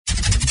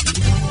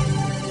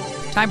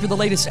Time for the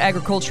latest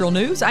agricultural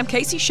news. I'm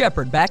Casey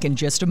Sheperd, back in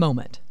just a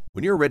moment.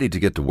 When you're ready to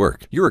get to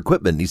work, your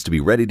equipment needs to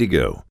be ready to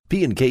go.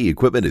 P&K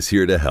Equipment is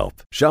here to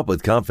help. Shop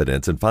with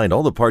confidence and find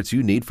all the parts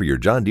you need for your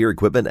John Deere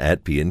equipment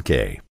at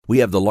P&K. We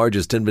have the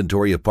largest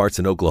inventory of parts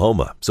in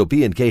Oklahoma, so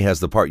P&K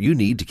has the part you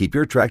need to keep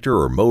your tractor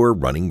or mower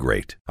running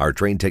great. Our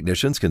trained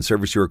technicians can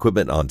service your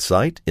equipment on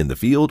site, in the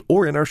field,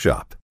 or in our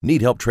shop.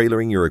 Need help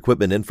trailering your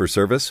equipment in for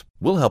service?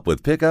 We'll help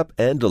with pickup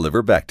and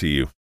deliver back to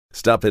you.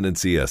 Stop in and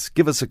see us,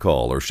 give us a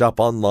call, or shop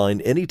online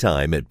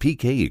anytime at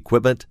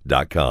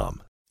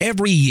pkequipment.com.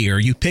 Every year,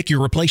 you pick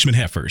your replacement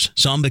heifers.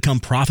 Some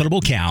become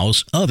profitable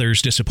cows,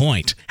 others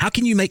disappoint. How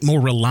can you make more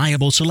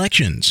reliable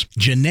selections?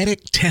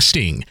 Genetic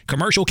testing.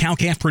 Commercial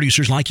cow-calf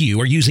producers like you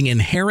are using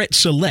Inherit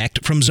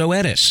Select from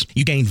Zoetis.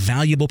 You gain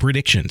valuable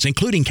predictions,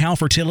 including cow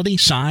fertility,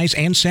 size,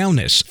 and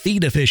soundness,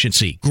 feed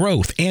efficiency,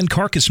 growth, and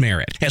carcass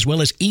merit, as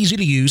well as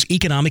easy-to-use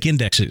economic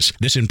indexes.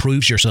 This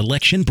improves your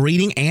selection,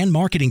 breeding, and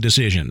marketing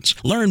decisions.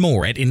 Learn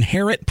more at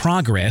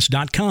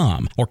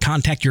inheritprogress.com or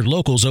contact your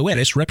local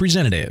Zoetis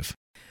representative.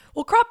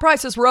 Well, crop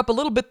prices were up a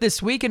little bit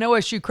this week, and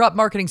OSU Crop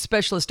Marketing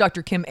Specialist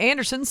Dr. Kim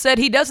Anderson said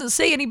he doesn't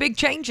see any big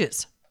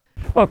changes.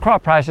 Well,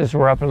 crop prices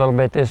were up a little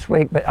bit this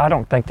week, but I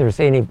don't think there's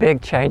any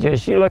big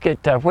changes. You look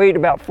at wheat,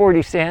 about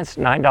 40 cents,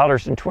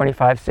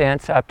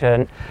 $9.25 up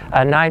to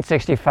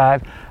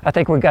 $9.65. I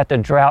think we got the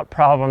drought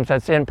problems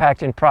that's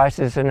impacting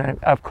prices,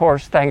 and of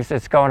course things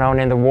that's going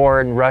on in the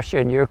war in Russia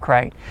and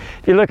Ukraine.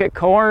 If you look at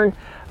corn,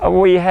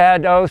 we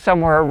had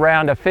somewhere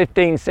around a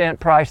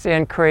 15-cent price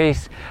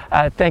increase.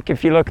 I think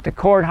if you look at the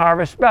corn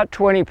harvest, about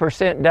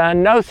 20%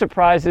 done. No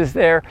surprises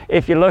there.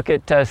 If you look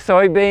at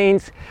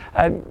soybeans,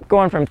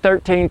 going from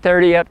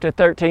 $13.30 up to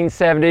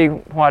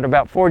 $13.70,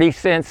 about 40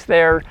 cents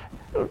there.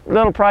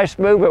 Little price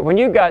movement. When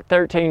you've got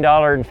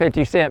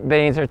 $13.50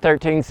 beans or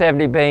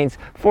 $13.70 beans,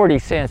 40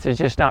 cents is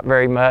just not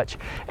very much.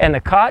 And the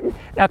cotton,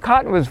 now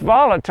cotton was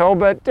volatile,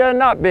 but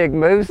not big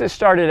moves. It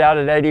started out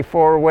at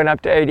 84, went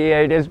up to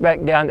 88, is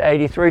back down to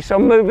 83. So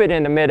move it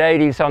in the mid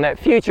 80s on that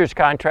futures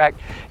contract,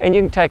 and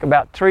you can take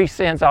about 3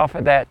 cents off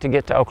of that to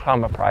get to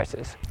Oklahoma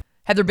prices.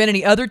 Have there been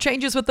any other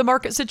changes with the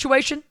market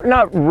situation?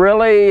 Not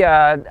really.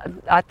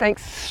 I think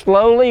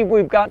slowly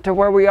we've got to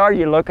where we are.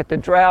 You look at the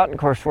drought, and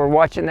of course we're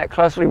watching that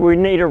closely. We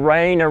need a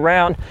rain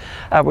around.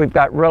 We've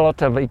got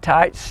relatively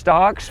tight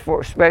stocks,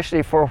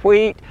 especially for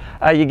wheat.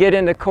 You get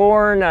into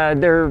corn,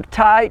 they're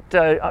tight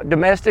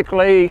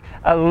domestically,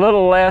 a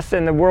little less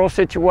in the world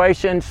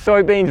situation.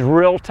 Soybeans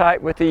real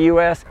tight with the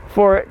U.S.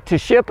 To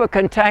ship a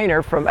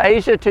container from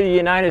Asia to the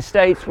United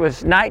States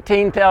was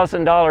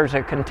 $19,000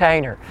 a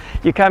container.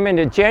 You come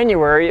into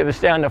January, it was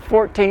down to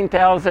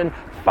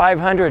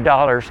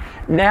 $14,500.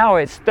 Now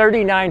it's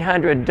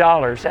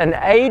 $3,900, an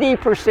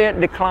 80%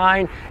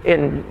 decline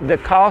in the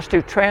cost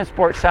to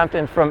transport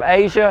something from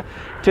Asia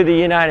to the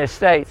United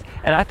States.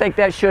 And I think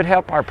that should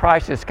help our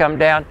prices come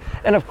down.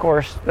 And of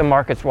course, the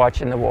market's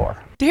watching the war.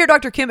 To hear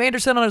Dr. Kim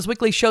Anderson on his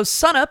weekly show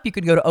Sunup, you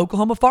can go to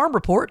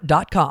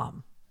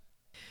OklahomaFarmReport.com.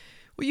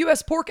 Well,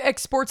 U.S. pork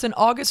exports in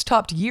August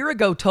topped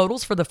year-ago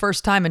totals for the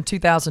first time in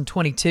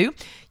 2022.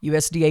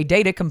 USDA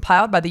data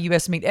compiled by the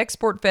U.S. Meat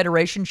Export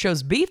Federation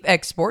shows beef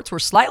exports were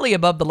slightly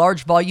above the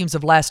large volumes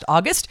of last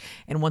August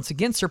and once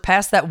again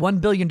surpassed that $1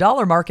 billion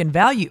mark in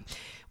value.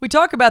 We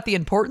talk about the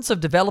importance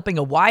of developing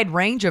a wide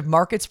range of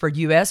markets for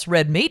U.S.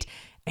 red meat,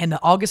 and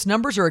the August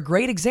numbers are a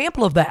great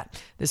example of that.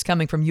 This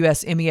coming from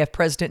USMEF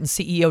President and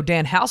CEO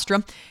Dan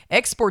Halstrom.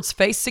 Exports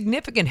face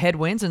significant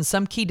headwinds in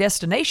some key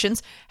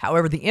destinations.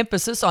 However, the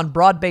emphasis on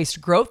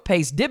broad-based growth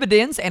pays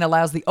dividends and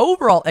allows the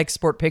overall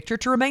export picture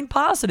to remain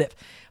positive.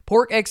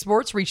 Pork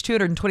exports reached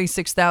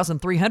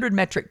 226,300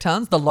 metric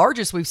tons, the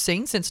largest we've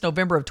seen since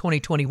November of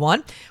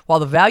 2021, while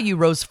the value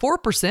rose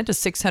 4% to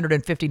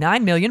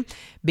 $659 million.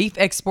 Beef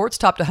exports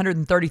topped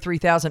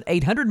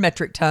 133,800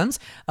 metric tons,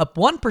 up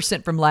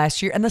 1% from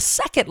last year, and the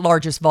second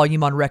largest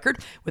volume on record,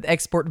 with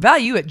export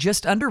value at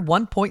just under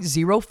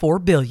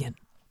 $1.04 billion.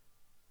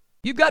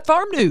 You've got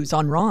farm news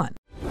on Ron.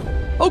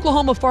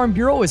 Oklahoma Farm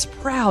Bureau is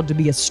proud to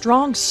be a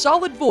strong,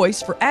 solid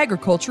voice for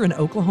agriculture in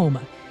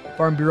Oklahoma.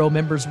 Farm Bureau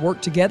members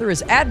work together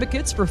as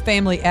advocates for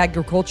family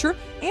agriculture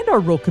and our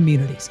rural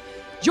communities.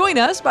 Join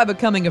us by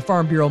becoming a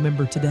Farm Bureau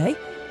member today.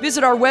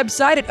 Visit our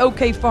website at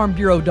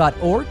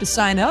okfarmbureau.org to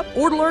sign up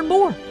or to learn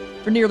more.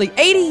 For nearly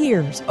 80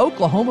 years,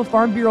 Oklahoma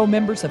Farm Bureau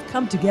members have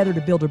come together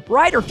to build a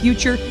brighter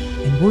future,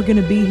 and we're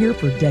going to be here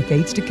for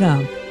decades to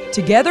come.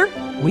 Together,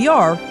 we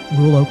are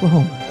Rural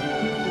Oklahoma.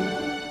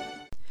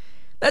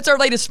 That's our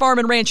latest farm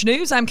and ranch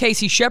news. I'm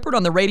Casey Sheperd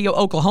on the Radio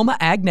Oklahoma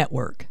Ag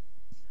Network.